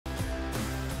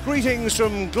Greetings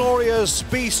from glorious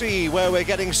BC, where we're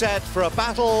getting set for a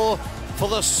battle for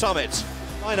the summit.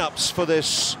 Lineups for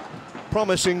this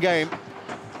promising game.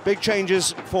 Big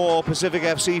changes for Pacific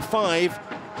FC. 5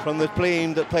 from the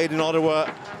team that played in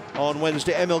Ottawa on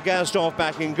Wednesday. Emil Gazdov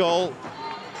back in goal.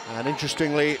 And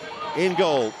interestingly, in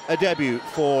goal, a debut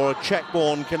for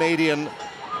Czech-born Canadian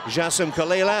Jasim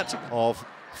Kalelat of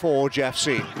Forge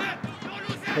FC.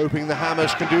 Hoping the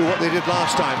Hammers can do what they did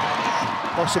last time.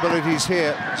 Possibilities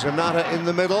here. Zanata in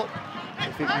the middle,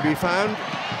 if it can be found.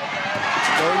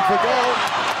 Going for goal.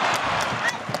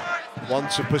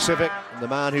 Once of Pacific, the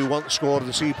man who once scored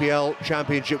the CPL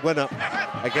Championship winner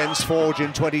against Forge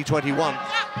in 2021.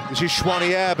 This is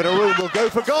Chouanière, but Arun will go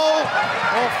for goal.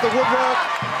 Off the woodwork.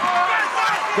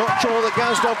 Not sure that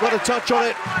Gazdov got a touch on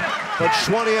it, but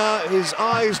Chouanière, his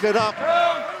eyes lit up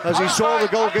as he saw the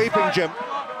goal gaping, Jim.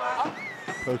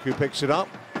 Poku picks it up,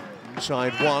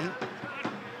 inside one.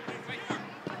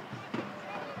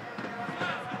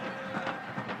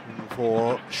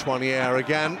 For Chouanière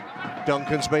again.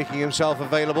 Duncan's making himself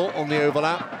available on the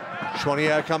overlap.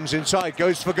 Chouanière comes inside,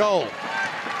 goes for goal.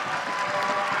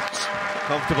 It's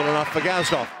comfortable enough for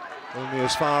Gazdov. Only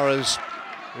as far as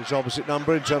his opposite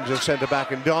number in terms of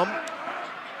centre-back and Dom.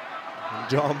 And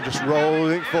Dom just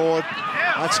rolling forward.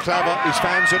 That's clever. He's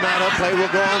found Zanata. Play will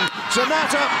go on.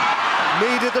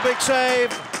 Zanata needed the big save.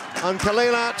 And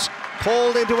Kalelat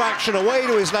called into action away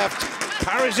to his left.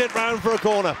 Carries it round for a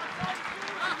corner.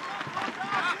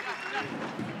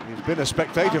 He's been a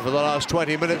spectator for the last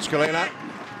 20 minutes, Kalelat.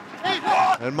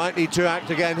 And might need to act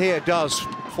again here. Does.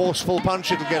 Forceful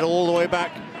punch. It'll get all the way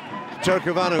back to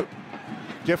Turkovanu.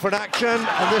 Different action,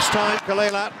 and this time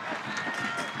Kalelat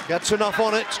gets enough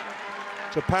on it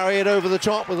to parry it over the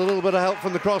top with a little bit of help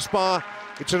from the crossbar.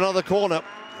 It's another corner,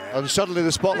 and suddenly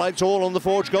the spotlight's all on the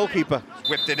Forge goalkeeper.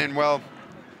 Whipped it in well.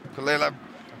 Kalelat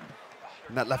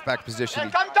in that left-back position.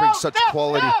 He brings such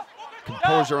quality,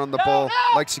 composure on the ball,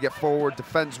 likes to get forward,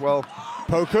 defends well.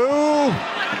 Poku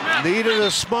needed a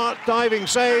smart diving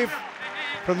save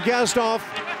from Gazdov.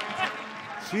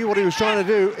 See what he was trying to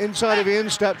do, inside of the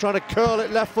instep, trying to curl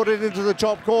it left-footed into the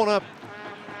top corner.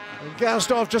 And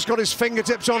Gazdov just got his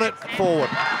fingertips on it, forward.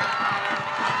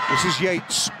 This is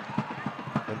Yates.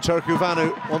 And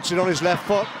Turkovanu wants it on his left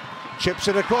foot, chips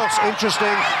it across,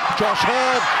 interesting. Josh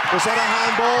Hurd, was that a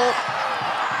handball?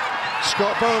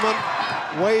 Scott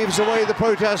Bowman waves away the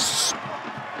protests.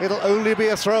 It'll only be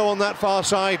a throw on that far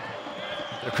side.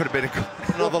 There could have been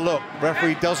another look.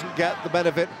 Referee doesn't get the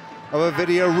benefit of a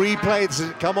video replay. Does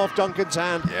it come off Duncan's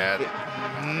hand? Yeah.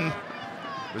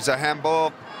 It was a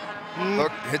handball.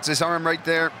 Look, hits his arm right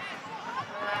there.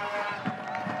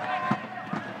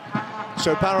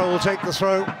 So Parra will take the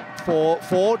throw for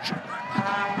Forge.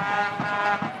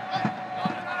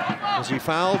 Was he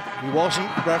fouled? He wasn't.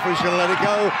 Referee's going to let it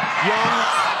go. Young.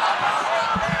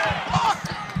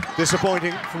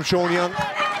 Disappointing from Sean Young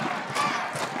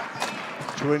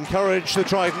to encourage the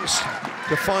Tridents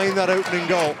to find that opening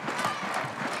goal.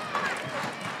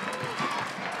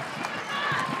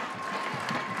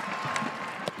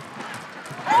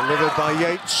 Delivered by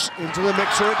Yates into the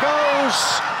mixer it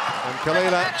goes, and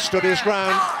Kalelat stood his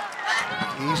ground.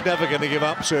 He's never going to give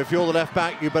up, so if you're the left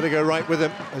back, you better go right with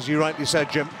him, as you rightly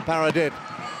said, Jim. Parra did.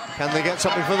 Can they get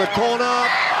something from the corner?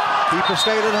 Keeper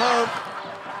stayed at home.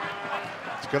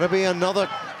 It's going to be another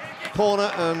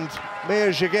corner, and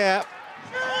Meir Jaguar.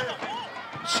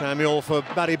 Samuel for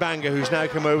Badibanga, who's now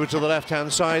come over to the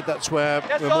left-hand side. That's where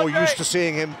we're more used to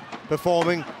seeing him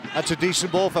performing. That's a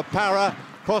decent ball for Parra.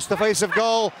 Across the face of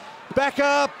goal.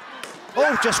 Becker.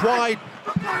 Oh, just wide.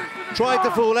 Tried to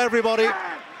fool everybody.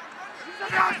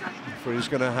 He's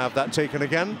going to have that taken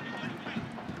again.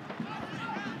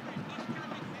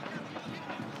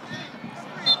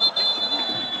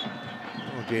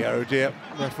 Oh dear, oh dear.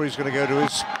 Referee's going to go to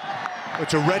his...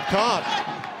 It's a red card.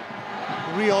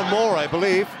 Rion Moore, I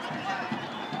believe.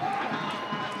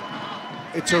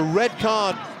 It's a red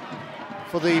card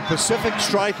for the Pacific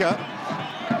striker.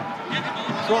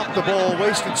 Dropped the ball,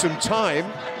 wasted some time.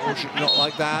 Not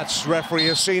like that. Referee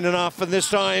has seen enough, and this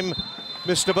time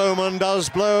Mr. Bowman does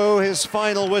blow his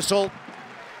final whistle.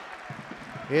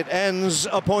 It ends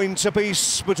a point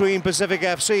apiece between Pacific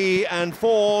FC and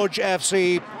Forge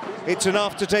FC. It's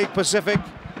enough to take Pacific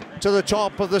to the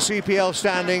top of the CPL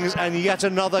standings, and yet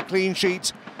another clean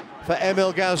sheet for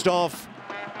Emil Gazdov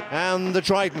and the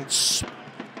Tridents.